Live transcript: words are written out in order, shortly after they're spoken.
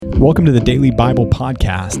Welcome to the Daily Bible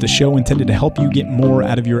Podcast, a show intended to help you get more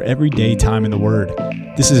out of your everyday time in the Word.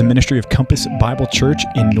 This is a ministry of Compass Bible Church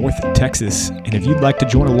in North Texas, and if you'd like to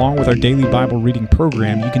join along with our daily Bible reading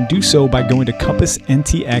program, you can do so by going to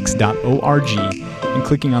compassntx.org and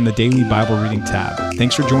clicking on the Daily Bible Reading tab.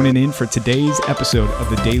 Thanks for joining in for today's episode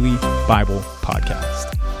of the Daily Bible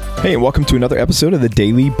Podcast. Hey, and welcome to another episode of the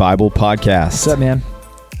Daily Bible Podcast. What's up, man?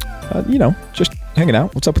 Just hanging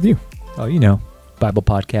out. What's up with you? Oh, Bible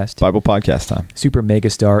podcast. Bible podcast time. Super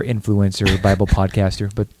megastar influencer Bible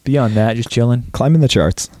podcaster. But beyond that, just chilling. Climbing the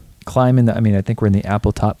charts. I think we're in the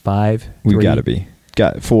Apple top 5. We've got to be.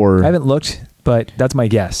 I haven't looked, but that's my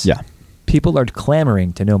guess. Yeah. People are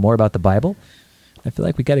clamoring to know more about the Bible. I feel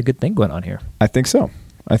like we got a good thing going on here. I think so.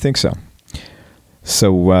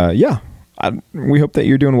 So, we hope that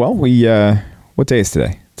you're doing well. What day is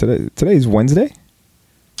today? Today is Wednesday?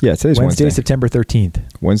 Yeah, today's Wednesday. September 13th.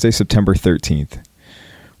 Wednesday, September 13th.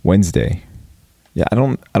 Wednesday. Yeah, I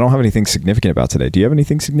don't have anything significant about today. Do you have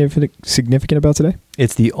anything significant about today?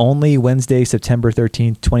 It's the only Wednesday, September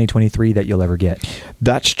 13th, 2023 that you'll ever get.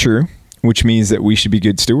 That's true, which means that we should be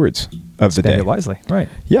good stewards of the day. Spend it wisely, right.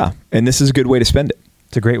 Yeah, and this is a good way to spend it.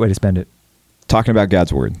 It's a great way to spend it. Talking about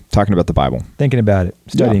God's Word, talking about the Bible. Thinking about it,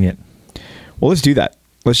 studying it. Well, let's do that.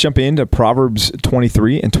 Let's jump into Proverbs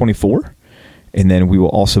 23 and 24, and then we will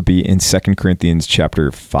also be in 2 Corinthians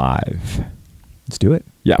chapter 5. Let's do it.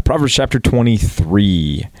 Yeah, Proverbs chapter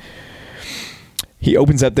 23. He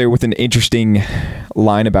opens up there with an interesting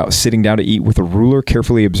line about sitting down to eat with a ruler.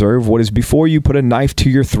 Carefully observe what is before you. Put a knife to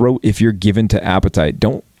your throat if you're given to appetite.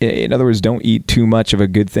 In other words, don't eat too much of a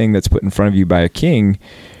good thing that's put in front of you by a king.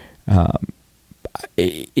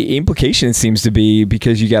 Implication seems to be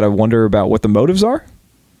because you got to wonder about what the motives are.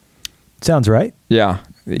 Sounds right. Yeah.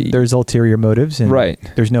 There's ulterior motives. And right.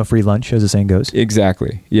 There's no free lunch, as the saying goes.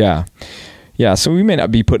 Exactly. Yeah. Yeah, so we may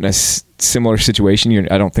not be put in a similar situation.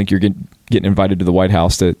 I don't think you're getting invited to the White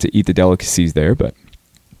House to eat the delicacies there, but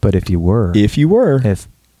if you were, if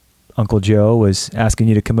Uncle Joe was asking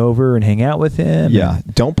you to come over and hang out with him,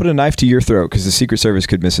 don't put a knife to your throat because the Secret Service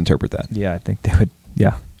could misinterpret that. Yeah, I think they would.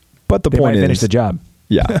 Yeah, but the point is, finish the job.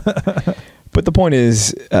 Yeah, but the point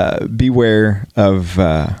is, beware of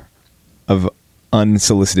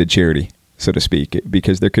unsolicited charity, so to speak,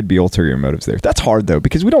 because there could be ulterior motives there. That's hard, though,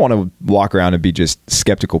 because we don't want to walk around and be just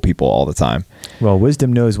skeptical people all the time. Well,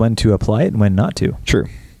 wisdom knows when to apply it and when not to. True.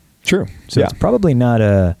 So it's probably not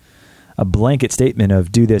a blanket statement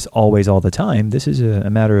of do this always all the time. This is a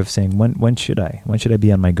matter of saying, when should I? When should I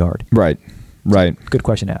be on my guard? Right. Good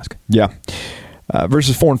question to ask. Yeah.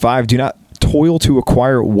 Verses 4 and 5, do not toil to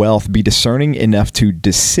acquire wealth. Be discerning enough to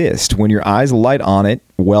desist. When your eyes light on it,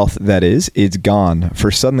 wealth that is, it's gone. For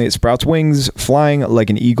suddenly it sprouts wings, flying like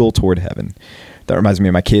an eagle toward heaven. That reminds me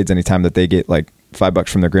of my kids. Anytime that they get like $5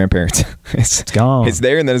 from their grandparents, it's gone. It's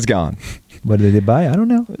there and then it's gone. What did they buy? I don't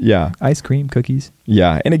know. Yeah. Ice cream, cookies.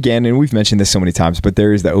 Yeah. And we've mentioned this so many times, but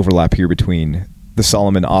there is the overlap here between the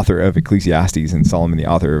Solomon, author of Ecclesiastes, and Solomon, the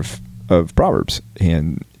author of Proverbs.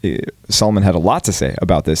 And Solomon had a lot to say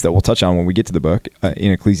about this that we'll touch on when we get to the book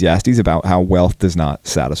in Ecclesiastes about how wealth does not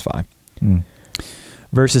satisfy.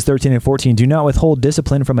 Verses 13 and 14, do not withhold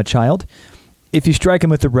discipline from a child. If you strike him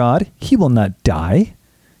with the rod, he will not die.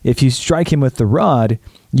 If you strike him with the rod,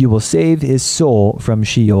 you will save his soul from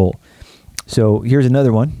Sheol. So here's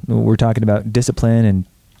another one. We're talking about discipline and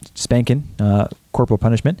spanking, corporal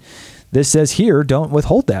punishment. This says here, don't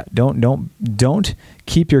withhold that. Don't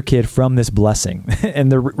keep your kid from this blessing.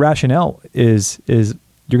 And the rationale is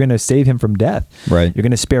you're going to save him from death. Right. You're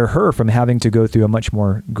going to spare her from having to go through a much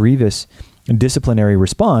more grievous disciplinary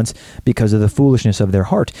response because of the foolishness of their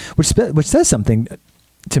heart, which says something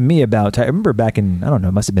to me about, I remember back in,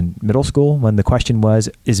 it must have been middle school when the question was,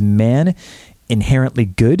 is man inherently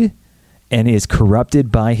good and is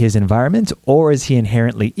corrupted by his environment, or is he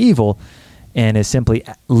inherently evil and is simply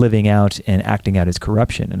living out and acting out his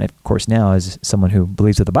corruption? And of course now, as someone who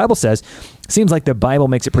believes what the Bible says, it seems like the Bible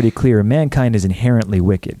makes it pretty clear mankind is inherently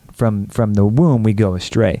wicked. From the womb we go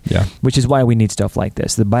astray, which is why we need stuff like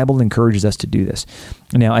this. The Bible encourages us to do this.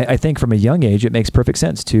 Now, I think from a young age, it makes perfect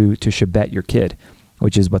sense to shebet your kid,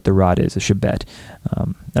 which is what the rod is, a shebet.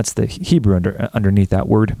 That's the Hebrew underneath that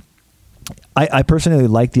word. I personally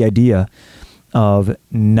like the idea of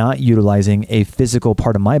not utilizing a physical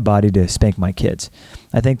part of my body to spank my kids.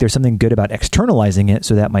 I think there's something good about externalizing it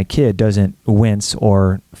so that my kid doesn't wince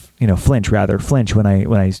or flinch when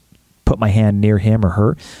I put my hand near him or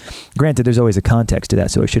her. Granted, there's always a context to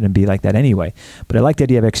that, so it shouldn't be like that anyway. But I like the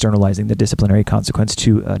idea of externalizing the disciplinary consequence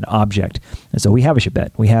to an object. And so we have a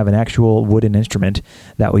shebet. We have an actual wooden instrument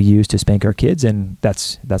that we use to spank our kids, and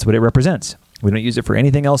that's what it represents. We don't use it for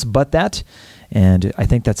anything else but that. And I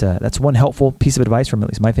think that's one helpful piece of advice from at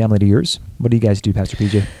least my family to yours. What do you guys do, Pastor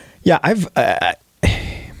PJ? Yeah,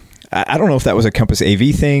 I don't know if that was a Compass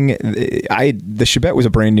AV thing. The Chebet was a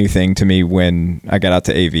brand new thing to me when I got out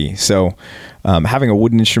to AV. So having a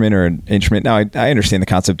wooden instrument or an instrument, now I understand the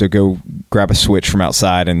concept of go grab a switch from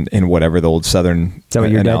outside and whatever the old Southern Is that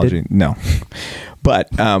what your analogy. dad did? No. But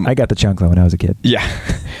I got the chancla when I was a kid. Yeah.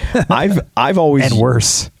 I've always... And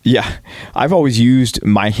worse. Yeah. I've always used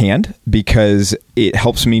my hand because it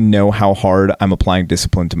helps me know how hard I'm applying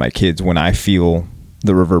discipline to my kids when I feel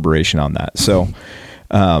the reverberation on that. So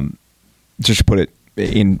just to put it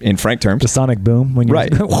in frank terms. The sonic boom when you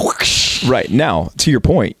right. Right. Now, to your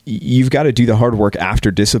point, you've got to do the hard work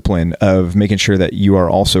after discipline of making sure that you are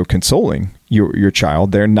also consoling your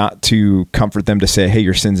child. They're not to comfort them to say, hey,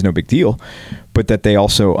 your sin's no big deal, but that they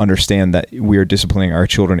also understand that we are disciplining our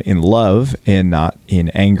children in love and not in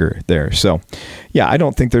anger there. So, yeah, I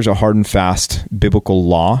don't think there's a hard and fast biblical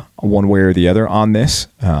law one way or the other on this,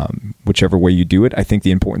 whichever way you do it. I think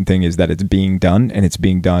the important thing is that it's being done, and it's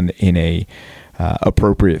being done in a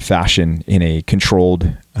appropriate fashion, in a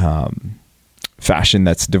controlled fashion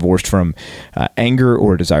that's divorced from anger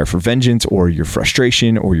or a desire for vengeance or your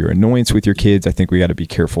frustration or your annoyance with your kids. I think we got to be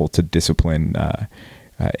careful to discipline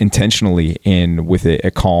intentionally and with a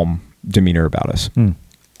calm demeanor about us.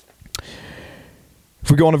 If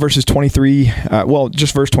we go on to verses 23,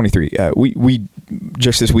 just verse 23, we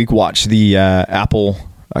just this week watched the Apple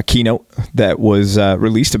keynote that was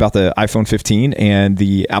released about the iPhone 15 and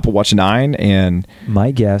the Apple Watch 9. And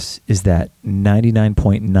my guess is that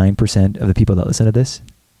 99.9% of the people that listen to this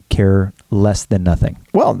care less than nothing.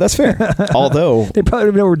 Well, that's fair. Although they probably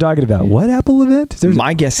don't know what we're talking about. What Apple event?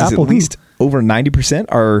 My guess is Apple at least over 90%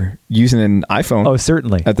 are using an iPhone. Oh,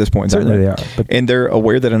 certainly. At this point. Certainly they are. And they're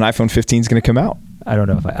aware that an iPhone 15 is going to come out. I don't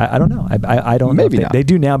know if I don't know. I don't Maybe know. They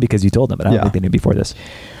do now because you told them, but I don't think they knew before this.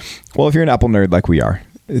 Well, if you're an Apple nerd like we are,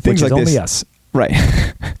 things like only this, us. Right?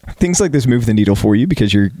 Things like this move the needle for you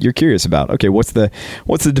because you're curious about, okay, what's the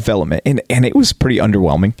development, and it was pretty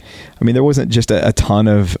underwhelming. I mean, there wasn't just a ton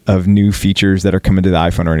of new features that are coming to the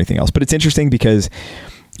iPhone or anything else, but it's interesting because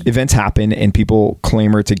events happen and people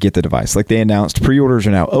clamor to get the device. Like they announced pre-orders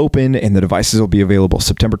are now open and the devices will be available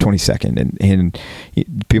September 22nd. And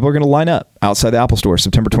people are going to line up outside the Apple store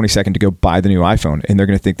September 22nd to go buy the new iPhone. And they're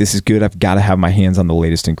going to think this is good. I've got to have my hands on the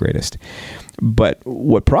latest and greatest. But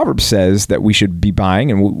what Proverbs says that we should be buying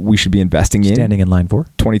and we should be investing in, standing in line for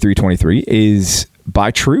 23:23, is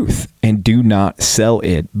buy truth and do not sell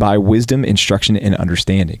it. Buy wisdom, instruction, and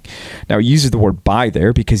understanding. Now, he uses the word buy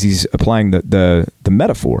there because he's applying the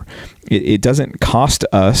metaphor. It doesn't cost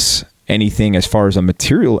us anything as far as a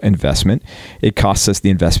material investment. It costs us the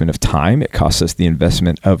investment of time. It costs us the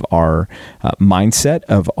investment of our mindset,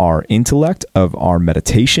 of our intellect, of our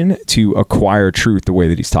meditation to acquire truth the way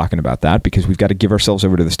that he's talking about that, because we've got to give ourselves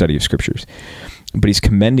over to the study of scriptures. But he's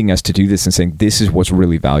commending us to do this and saying, this is what's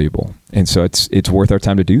really valuable. And so it's worth our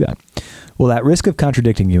time to do that. Well, at risk of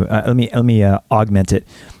contradicting you, let me augment it.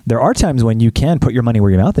 There are times when you can put your money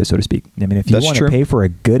where your mouth is, so to speak. I mean, if you want to pay for a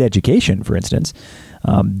good education, for instance,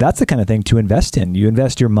 that's the kind of thing to invest in. You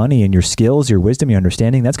invest your money in your skills, your wisdom, your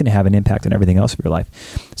understanding. That's going to have an impact on everything else of your life.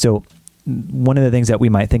 So one of the things that we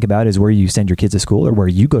might think about is where you send your kids to school or where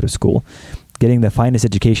you go to school. Getting the finest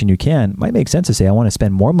education you can might make sense to say, I want to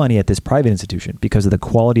spend more money at this private institution because of the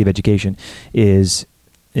quality of education is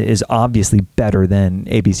obviously better than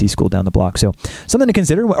ABC school down the block. So something to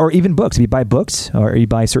consider, or even books. If you buy books or you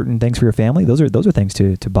buy certain things for your family, those are things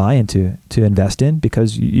to buy and to invest in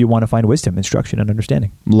because you want to find wisdom, instruction, and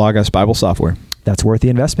understanding. Logos Bible software. That's worth the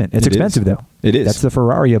investment. It's expensive, though. It is. That's the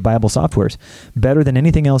Ferrari of Bible softwares. Better than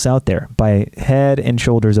anything else out there, by head and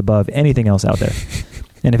shoulders above anything else out there.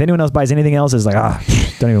 And if anyone else buys anything else, it's like,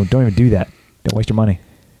 don't even do that. Don't waste your money.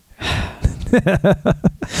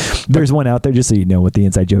 There's one out there, just so you know what the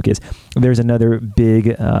inside joke is. There's another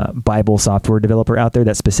big Bible software developer out there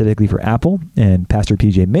that's specifically for Apple, and Pastor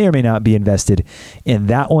PJ may or may not be invested in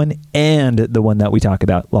that one and the one that we talk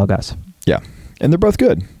about, Logos. Yeah. And they're both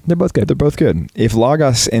good. They're both good. If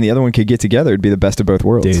Logos and the other one could get together, it'd be the best of both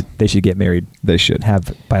worlds. Dude, they should get married. They should.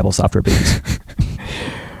 Have Bible software babies.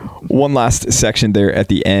 One last section there at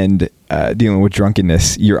the end, dealing with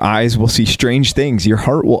drunkenness. Your eyes will see strange things. Your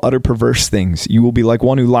heart will utter perverse things. You will be like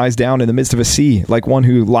one who lies down in the midst of a sea, like one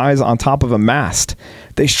who lies on top of a mast.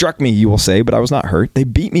 They struck me, you will say, but I was not hurt. They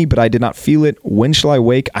beat me, but I did not feel it. When shall I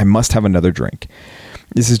wake? I must have another drink.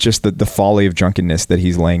 This is just the folly of drunkenness that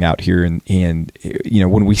he's laying out here. And you know,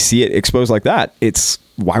 when we see it exposed like that, it's,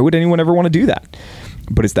 why would anyone ever want to do that?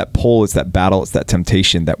 But it's that pull, it's that battle, it's that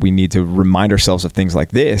temptation that we need to remind ourselves of things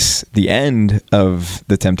like this, the end of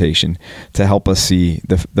the temptation, to help us see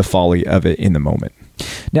the folly of it in the moment.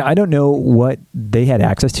 Now, I don't know what they had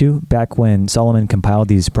access to back when Solomon compiled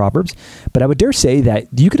these Proverbs, but I would dare say that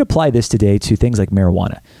you could apply this today to things like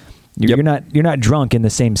marijuana. You're not drunk in the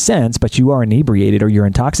same sense, but you are inebriated or you're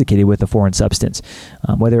intoxicated with a foreign substance,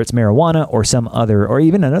 whether it's marijuana or some other, or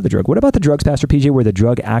even another drug. What about the drugs, Pastor PJ, where the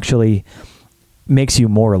drug actually makes you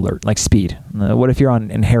more alert, like speed? What if you're on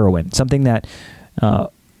heroin, something that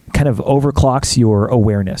kind of overclocks your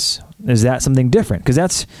awareness? Is that something different? Because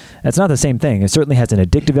that's not the same thing. It certainly has an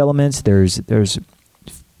addictive element. There's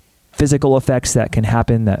physical effects that can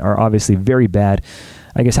happen that are obviously very bad.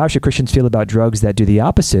 I guess, how should Christians feel about drugs that do the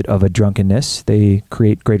opposite of a drunkenness? They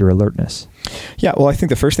create greater alertness. Yeah, well, I think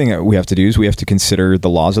the first thing that we have to do is we have to consider the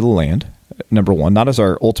laws of the land, number one, not as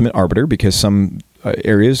our ultimate arbiter, because some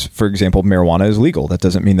areas, for example, marijuana is legal. That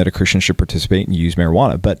doesn't mean that a Christian should participate and use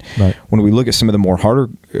marijuana. But when we look at some of the more harder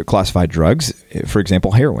classified drugs, for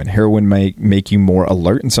example, heroin may make you more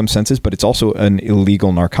alert in some senses, but it's also an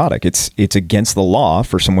illegal narcotic. It's against the law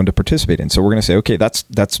for someone to participate in. So we're going to say, okay, that's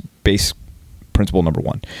base principle number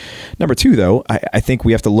one. Number two, though, I think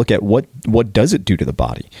we have to look at what does it do to the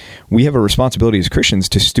body. We have a responsibility as Christians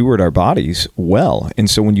to steward our bodies well. And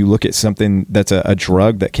so when you look at something that's a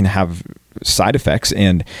drug that can have side effects,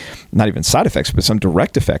 and not even side effects, but some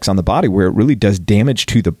direct effects on the body where it really does damage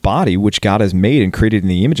to the body, which God has made and created in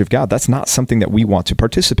the image of God, that's not something that we want to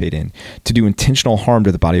participate in, to do intentional harm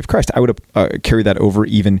to the body of Christ. I would carry that over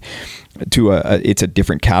even to it's a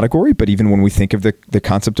different category, but even when we think of the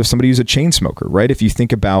concept of somebody who's a chain smoker, right? If you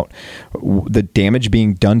think about the damage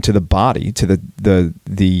being done to the body, to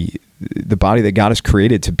the body that God has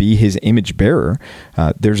created to be his image bearer,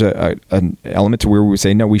 there's an element to where we would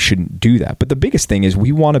say, no, we shouldn't do that. But the biggest thing is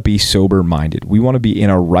we want to be sober minded. We want to be in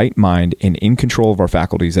our right mind and in control of our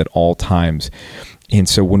faculties at all times. And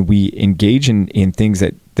so when we engage in things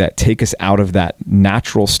that take us out of that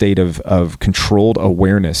natural state of controlled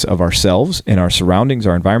awareness of ourselves and our surroundings,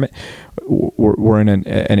 our environment, we're in an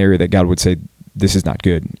area that God would say, this is not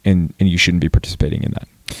good, and you shouldn't be participating in that.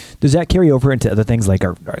 Does that carry over into other things like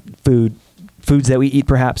our foods that we eat,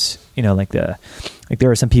 perhaps? Like there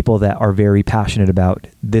are some people that are very passionate about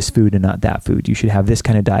this food and not that food. You should have this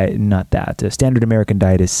kind of diet and not that. The standard American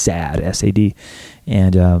diet is SAD, S-A-D.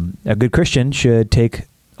 And a good Christian should take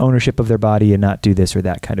ownership of their body and not do this or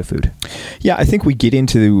that kind of food. Yeah, I think we get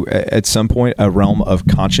into, at some point, a realm of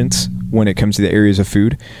conscience when it comes to the areas of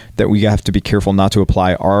food that we have to be careful not to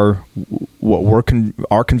apply our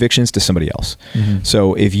convictions to somebody else. Mm-hmm.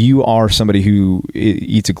 So if you are somebody who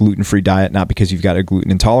eats a gluten-free diet, not because you've got a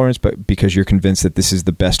gluten intolerance, but because you're convinced that this is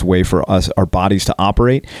the best way for our bodies to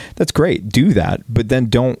operate, that's great. Do that. But then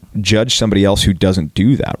don't judge somebody else who doesn't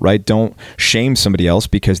do that, right? Don't shame somebody else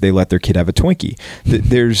because they let their kid have a Twinkie.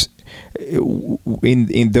 There's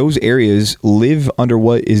in those areas, live under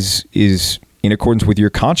what is in accordance with your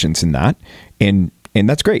conscience in that, and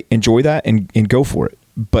that's great. Enjoy that and go for it.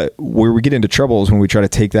 But where we get into trouble is when we try to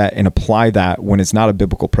take that and apply that when it's not a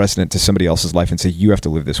biblical precedent to somebody else's life and say, you have to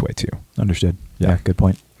live this way too. Understood. Yeah, good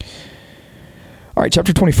point. All right,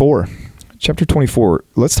 chapter 24. Chapter 24,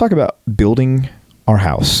 let's talk about building our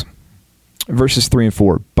house. Verses 3 and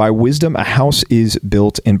 4. By wisdom, a house is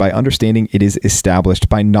built, and by understanding, it is established.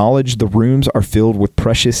 By knowledge, the rooms are filled with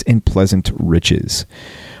precious and pleasant riches.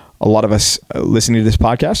 A lot of us listening to this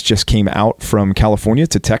podcast just came out from California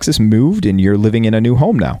to Texas, moved, and you're living in a new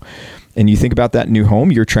home now. And you think about that new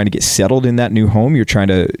home, you're trying to get settled in that new home. You're trying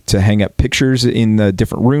to hang up pictures in the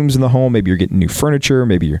different rooms in the home. Maybe you're getting new furniture.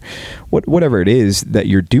 Maybe you're whatever it is that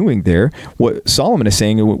you're doing there. What Solomon is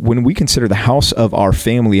saying, when we consider the house of our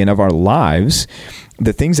family and of our lives,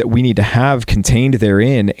 the things that we need to have contained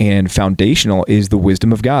therein and foundational is the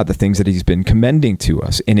wisdom of God, the things that he's been commending to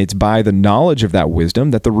us. And it's by the knowledge of that wisdom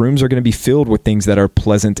that the rooms are going to be filled with things that are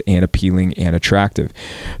pleasant and appealing and attractive.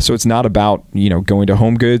 So it's not about, going to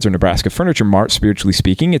Home Goods or Nebraska Furniture Mart, spiritually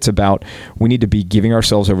speaking. It's about we need to be giving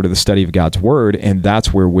ourselves over to the study of God's word, and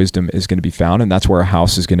that's where wisdom is going to be found, and that's where a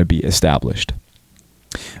house is going to be established.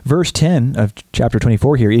 Verse 10 of chapter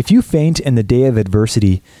 24 here, if you faint in the day of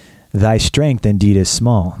adversity, thy strength indeed is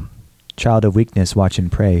small. Child of weakness, watch and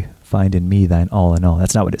pray. find in me thine all in all.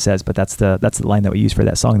 That's not what it says, but that's the line that we use for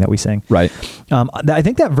that song that we sang. Right. I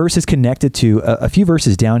think that verse is connected to a few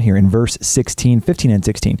verses down here in verse 15 and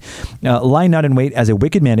 16. Lie not in wait as a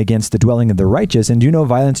wicked man against the dwelling of the righteous, and do no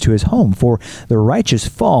violence to his home. For the righteous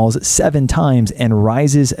falls 7 times and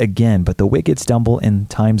rises again, but the wicked stumble in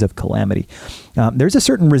times of calamity. There's a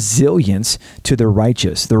certain resilience to the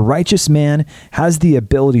righteous. The righteous man has the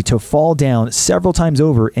ability to fall down several times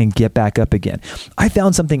over and get back up again. I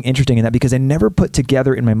found something interesting in that because I never put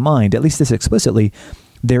together in my mind, at least this explicitly,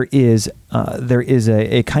 there is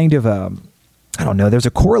a kind of I don't know, there's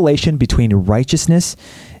a correlation between righteousness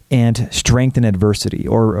and strength in adversity,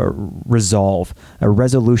 or resolve, a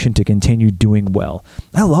resolution to continue doing well.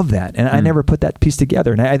 I love that. And I never put that piece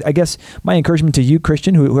together. And I guess my encouragement to you,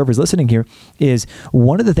 Christian, whoever's listening here, is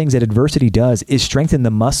one of the things that adversity does is strengthen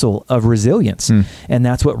the muscle of resilience. And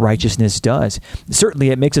that's what righteousness does. Certainly,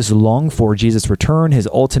 it makes us long for Jesus' return, his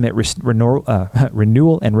ultimate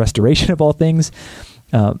renewal and restoration of all things.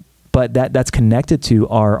 But that's connected to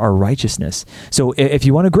our righteousness. So if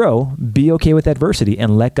you want to grow, be okay with adversity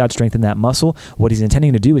and let God strengthen that muscle. What he's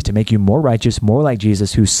intending to do is to make you more righteous, more like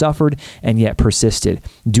Jesus, who suffered and yet persisted.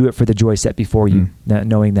 Do it for the joy set before you,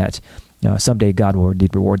 knowing that someday God will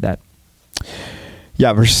indeed reward that.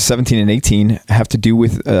 Yeah, verses 17 and 18 have to do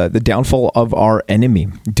with the downfall of our enemy.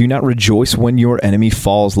 Do not rejoice when your enemy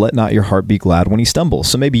falls. Let not your heart be glad when he stumbles.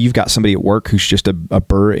 So maybe you've got somebody at work who's just a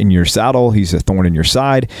burr in your saddle. He's a thorn in your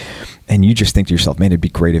side. And you just think to yourself, man, it'd be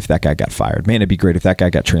great if that guy got fired. Man, it'd be great if that guy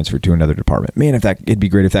got transferred to another department. Man, it'd be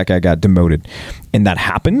great if that guy got demoted. And that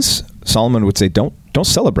happens. Solomon would say, don't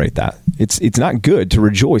celebrate that. It's not good to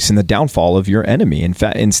rejoice in the downfall of your enemy. In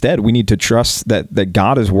fact, instead, we need to trust that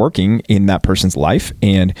God is working in that person's life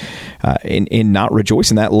and not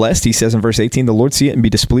rejoice in that, lest, he says in verse 18, the Lord see it and be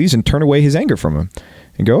displeased and turn away his anger from him.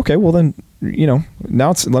 And go, okay, well then,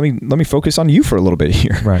 now it's let me focus on you for a little bit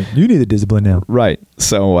here. Right. You need the discipline now. Right.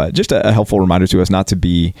 So just a helpful reminder to us not to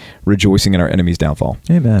be rejoicing in our enemy's downfall.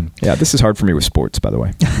 Amen. Yeah, this is hard for me with sports, by the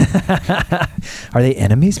way. Are they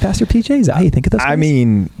enemies, Pastor PJ? Is that how you think of those guys? I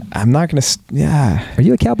mean, I'm not going to, yeah. Are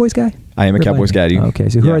you a Cowboys guy? I am a Cowboys guy. Okay,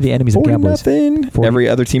 so who are the enemies of Cowboys? 40-0. Every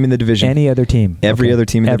other team in the division. Any other team. Every other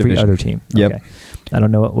team in the division. Every other team. Yep. Okay. I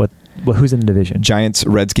don't know what who's in the division? Giants,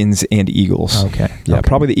 Redskins, and Eagles. Okay. Yeah, okay.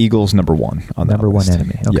 Probably the Eagles number one on that number list. one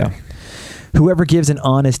enemy. Okay. Yeah. Whoever gives an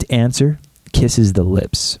honest answer kisses the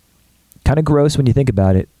lips. Kind of gross when you think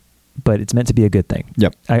about it, but it's meant to be a good thing.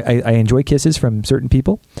 Yep. I enjoy kisses from certain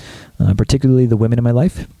people, particularly the women in my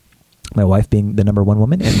life. My wife being the number one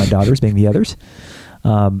woman, and my daughters being the others.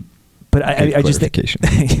 But I just think,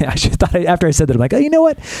 I just thought after I said that, I'm like, oh, you know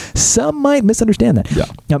what? Some might misunderstand that.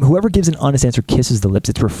 Yeah. Whoever gives an honest answer kisses the lips.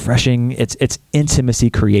 It's refreshing. It's intimacy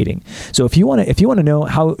creating. So if you want to know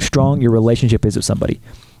how strong your relationship is with somebody,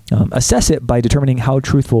 assess it by determining how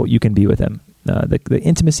truthful you can be with them. The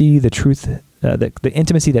intimacy, the truth, the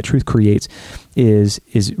intimacy that truth creates is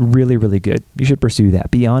really, really good. You should pursue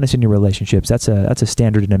that. Be honest in your relationships. That's a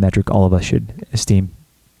standard and a metric all of us should esteem.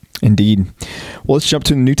 Indeed. Well, let's jump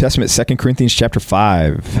to the New Testament, 2 Corinthians chapter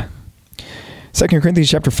 5. 2 Corinthians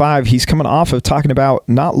chapter 5, he's coming off of talking about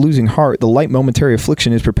not losing heart. The light momentary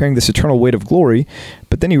affliction is preparing this eternal weight of glory.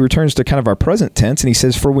 But then he returns to kind of our present tense, and he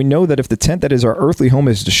says, for we know that if the tent that is our earthly home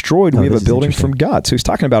is destroyed, we have a building from God. So he's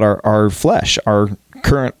talking about our flesh, our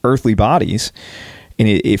current earthly bodies. And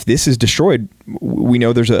if this is destroyed, we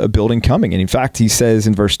know there's a building coming. And in fact, he says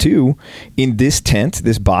in verse 2, in this tent,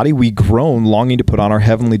 this body, we groan, longing to put on our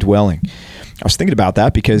heavenly dwelling. I was thinking about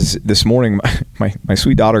that because this morning, my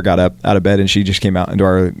sweet daughter got up out of bed and she just came out into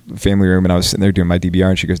our family room, and I was sitting there doing my DBR,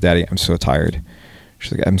 and she goes, Daddy, I'm so tired.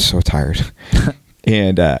 She's like, I'm so tired.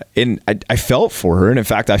 And I felt for her. And in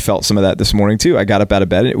fact, I felt some of that this morning too. I got up out of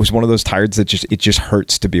bed, and it was one of those tireds that it just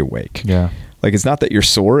hurts to be awake. Yeah. Like, it's not that you're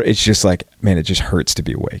sore. It's just like, man, it just hurts to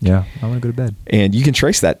be awake. Yeah. I want to go to bed. And you can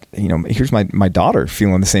trace that, here's my daughter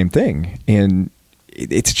feeling the same thing. And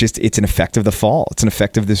it's an effect of the fall. It's an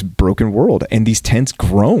effect of this broken world. And these tents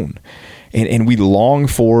groan. And we long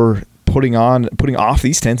for putting off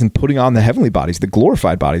these tents and putting on the heavenly bodies, the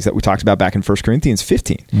glorified bodies that we talked about back in 1 Corinthians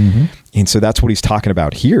 15. Mm-hmm. And so that's what he's talking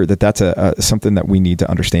about here, that's something that we need to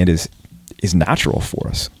understand is natural for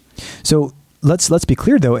us. So let's be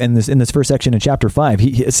clear though, in this first section in chapter 5,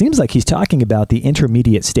 it seems like he's talking about the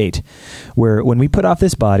intermediate state where when we put off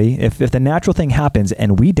this body, if the natural thing happens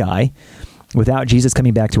and we die without Jesus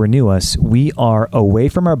coming back to renew us, we are away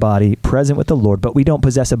from our body, present with the Lord, but we don't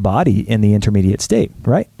possess a body in the intermediate state,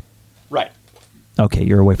 right? Right. Okay,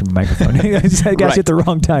 you're away from the microphone. I got you at the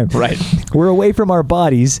wrong time. Right. We're away from our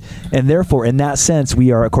bodies, and therefore, in that sense,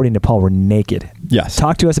 we are, according to Paul, we're naked. Yes.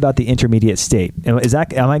 Talk to us about the intermediate state. Am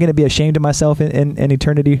I going to be ashamed of myself in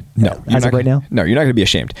eternity? No. As of right now? No, you're not going to be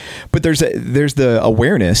ashamed. But there's the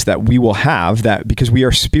awareness that we will have that because we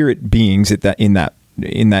are spirit beings in that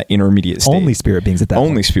intermediate state. Only spirit beings at that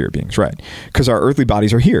Only point. spirit beings, right. Because our earthly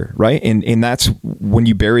bodies are here, right? And that's when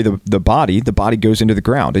you bury the body goes into the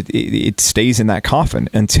ground. It stays in that coffin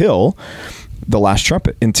until the last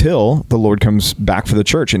trumpet, until the Lord comes back for the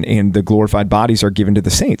church and the glorified bodies are given to the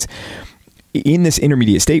saints. In this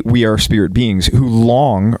intermediate state, we are spirit beings who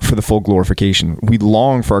long for the full glorification. We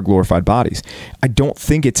long for our glorified bodies. I don't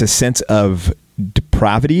think it's a sense of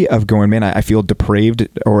depravity of going, man, I feel depraved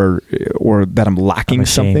or that I'm lacking I'm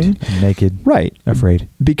ashamed, something. I'm naked, right? Afraid,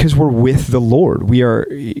 because we're with the Lord.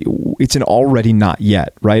 It's an already not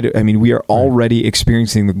yet, right? I mean, we are already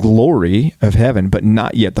experiencing the glory of heaven, but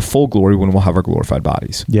not yet the full glory when we'll have our glorified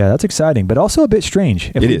bodies. Yeah, that's exciting, but also a bit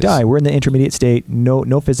strange. If we die, we're in the intermediate state,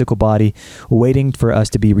 no physical body, waiting for us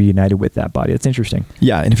to be reunited with that body. That's interesting.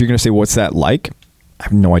 Yeah, and if you're going to say, what's that like? I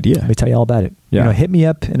have no idea. Let me tell you all about it. Yeah. Hit me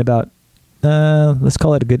up in about let's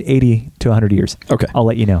call it a good 80 to 100 years. Okay. I'll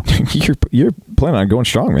let you know. You're planning on going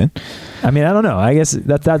strong, man. I mean, I don't know. I guess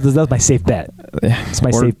that's my safe bet. It's my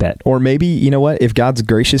safe bet. Or maybe, you know what? If God's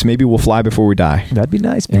gracious, maybe we'll fly before we die. That'd be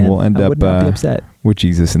nice, man. And we'll end I up would not be upset with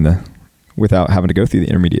Jesus without having to go through the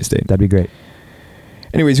intermediate state. That'd be great.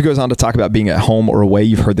 Anyways, he goes on to talk about being at home or away.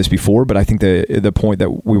 You've heard this before, but I think the point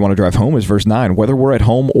that we want to drive home is verse 9. Whether we're at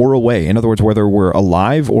home or away, in other words, whether we're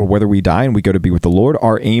alive or whether we die and we go to be with the Lord,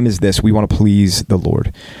 our aim is this. We want to please the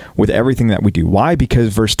Lord with everything that we do. Why?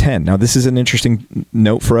 Because verse 10. Now, this is an interesting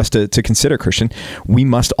note for us to consider, Christian. We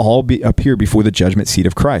must all appear before the judgment seat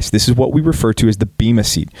of Christ. This is what we refer to as the Bema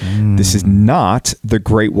seat. This is not the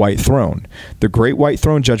great white throne. The great white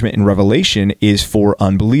throne judgment in Revelation is for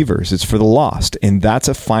unbelievers. It's for the lost. And that's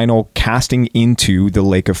a final casting into the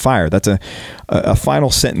lake of fire. That's a final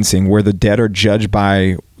sentencing where the dead are judged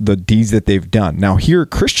by the deeds that they've done. Now here,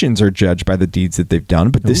 Christians are judged by the deeds that they've done,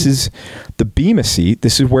 but this is the Bema seat.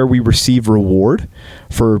 This is where we receive reward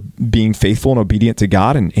for being faithful and obedient to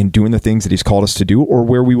God and doing the things that he's called us to do, or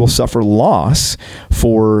where we will suffer loss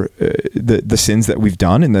for the sins that we've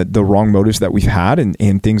done and the wrong motives that we've had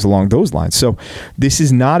and things along those lines. So this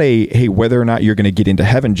is not hey, whether or not you're going to get into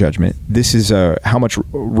heaven judgment. This is how much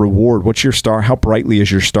reward, what's your star, how brightly is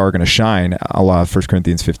your star going to shine, a la 1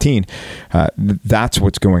 Corinthians 15. That's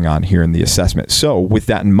what's going on here in the assessment. So with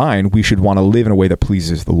that in mind, we should want to live in a way that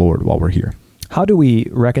pleases the Lord while we're here. How do we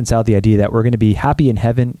reconcile the idea that we're going to be happy in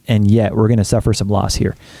heaven and yet we're going to suffer some loss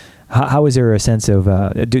here? How is there a sense of,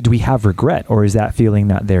 do we have regret, or is that feeling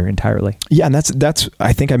not there entirely? Yeah, and that's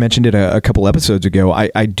I think I mentioned it a couple episodes ago.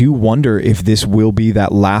 I do wonder if this will be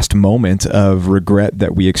that last moment of regret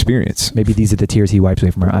that we experience. Maybe these are the tears he wipes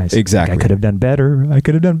away from our eyes. Exactly. Like, I could have done better. I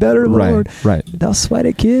could have done better, Lord. Right. Don't sweat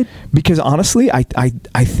it, kid. Because honestly, I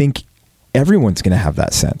think everyone's going to have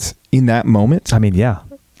that sense in that moment. I mean, yeah.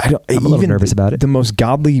 I'm a little nervous about it. The most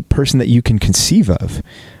godly person that you can conceive of,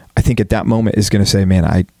 I think at that moment is going to say, man,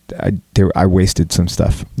 I wasted some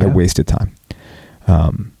stuff. Yeah. I wasted time.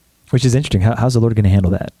 Which is interesting. How's the Lord going to handle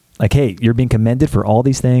that? Like, hey, you're being commended for all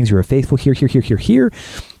these things. You're a faithful here.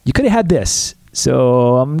 You could have had this,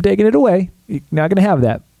 so I'm taking it away. You're not going to have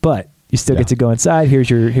that, but you still get to go inside. Here's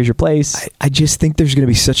your place. I just think there's going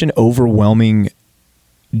to be such an overwhelming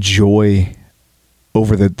joy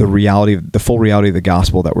over the reality, the full reality of the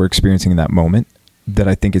gospel that we're experiencing in that moment, that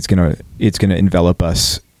I think it's going to envelop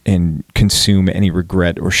us and consume any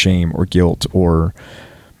regret or shame or guilt or,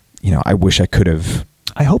 I wish I could have.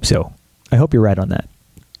 I hope so. I hope you're right on that,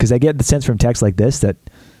 because I get the sense from texts like this that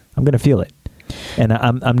I'm going to feel it, and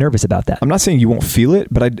I'm nervous about that. I'm not saying you won't feel it,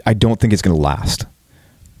 but I don't think it's going to last.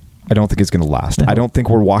 I don't think it's going to last. No. I don't think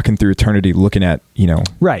we're walking through eternity looking at,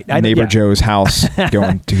 neighbor Joe's house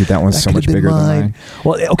going, dude, that one's so much bigger than mine.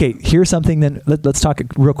 Well, okay, here's something then. Let's talk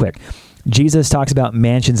real quick. Jesus talks about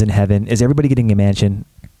mansions in heaven. Is everybody getting a mansion?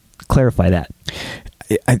 Clarify that.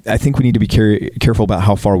 I think we need to be careful about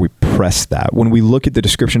how far we press that. When we look at the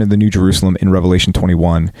description of the New Jerusalem in Revelation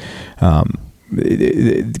 21,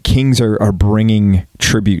 the kings are bringing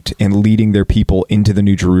tribute and leading their people into the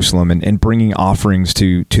New Jerusalem and bringing offerings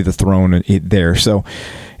to the throne there. So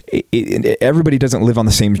everybody doesn't live on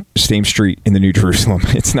the same street in the New Jerusalem.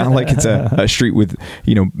 It's not like it's a street with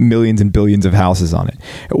millions and billions of houses on it.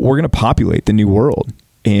 We're going to populate the new world.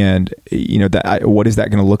 And, what is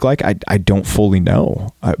that going to look like? I don't fully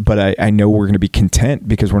know, but I know we're going to be content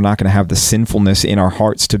because we're not going to have the sinfulness in our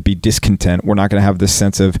hearts to be discontent. We're not going to have this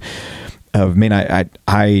sense of man,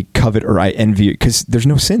 I covet or I envy, because there's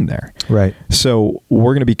no sin there. Right. So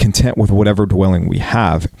we're going to be content with whatever dwelling we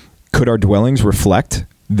have. Could our dwellings reflect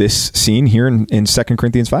this scene here in 2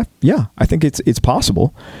 Corinthians 5? Yeah, I think it's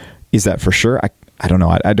possible. Is that for sure? I don't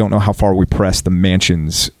know. I don't know how far we press the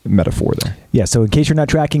mansions metaphor there. Yeah, so in case you're not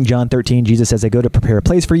tracking, John 13, Jesus says, I go to prepare a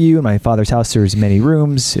place for you. In my Father's house there's many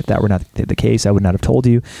rooms. If that were not the case, I would not have told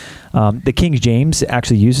you. The King James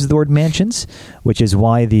actually uses the word mansions, which is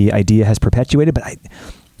why the idea has perpetuated. But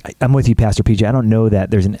I'm with you, Pastor PJ. I don't know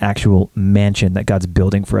that there's an actual mansion that God's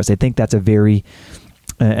building for us. I think that's a very...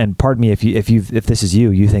 and pardon me if this is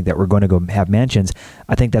you think that we're going to go have mansions.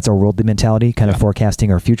 I think that's our worldly mentality, kind of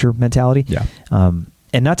forecasting our future mentality. Yeah.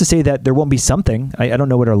 And not to say that there won't be something. I don't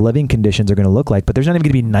know what our living conditions are going to look like, but there's not even going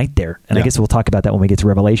to be night there. And I guess we'll talk about that when we get to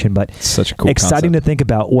Revelation. But such a cool exciting concept to think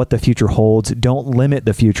about what the future holds. Don't limit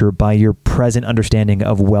the future by your present understanding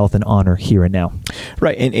of wealth and honor here and now.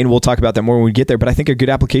 Right. And we'll talk about that more when we get there. But I think a good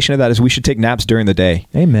application of that is we should take naps during the day.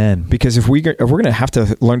 Amen. Because if we're going to have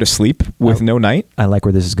to learn to sleep with no night, I like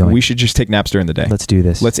where this is going. We should just take naps during the day. Let's do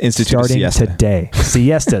this. Let's institute starting a siesta today.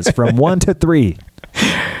 Siestas from 1 to 3.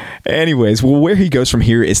 Anyways, well, where he goes from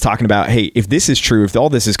here is talking about, hey, if this is true, if all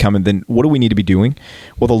this is coming, then what do we need to be doing?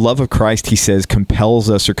 Well, the love of Christ, he says,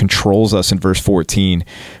 compels us or controls us in verse 14,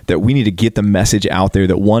 that we need to get the message out there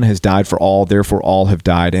that one has died for all, therefore all have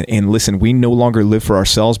died. And listen, we no longer live for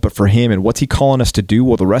ourselves, but for him. And what's he calling us to do?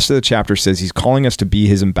 Well, the rest of the chapter says he's calling us to be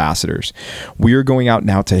his ambassadors. We are going out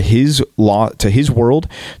now to his world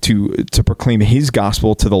to proclaim his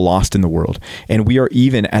gospel to the lost in the world. And we are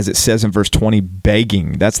even, as it says in verse 20,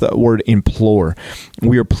 begging. That's the word implore.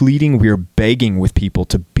 We are pleading, we are begging with people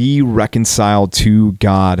to be reconciled to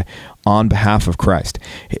God on behalf of Christ.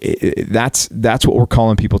 That's what we're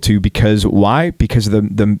calling people to. Because why? Because of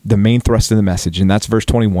the main thrust of the message, and that's verse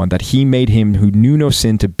 21, that he made him who knew no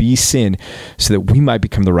sin to be sin so that we might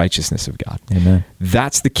become the righteousness of God. Amen.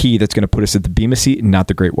 That's the key that's going to put us at the bema seat and not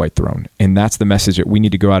the great white throne. And that's the message that we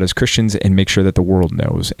need to go out as Christians and make sure that the world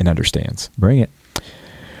knows and understands. Bring it.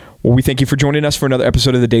 Well, we thank you for joining us for another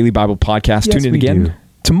episode of the Daily Bible Podcast. Yes, Tune in again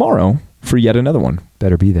tomorrow for yet another one.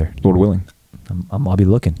 Better be there. Lord willing. I'll be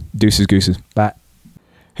looking. Deuces, gooses. Bye.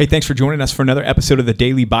 Hey, thanks for joining us for another episode of the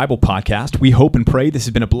Daily Bible Podcast. We hope and pray this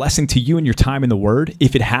has been a blessing to you and your time in the Word.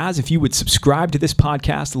 If it has, if you would subscribe to this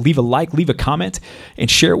podcast, leave a like, leave a comment,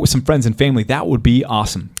 and share it with some friends and family, that would be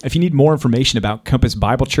awesome. If you need more information about Compass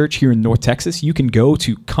Bible Church here in North Texas, you can go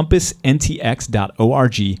to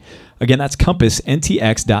compassntx.org. Again, that's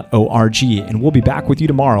compassntx.org, and we'll be back with you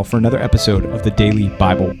tomorrow for another episode of the Daily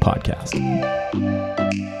Bible Podcast.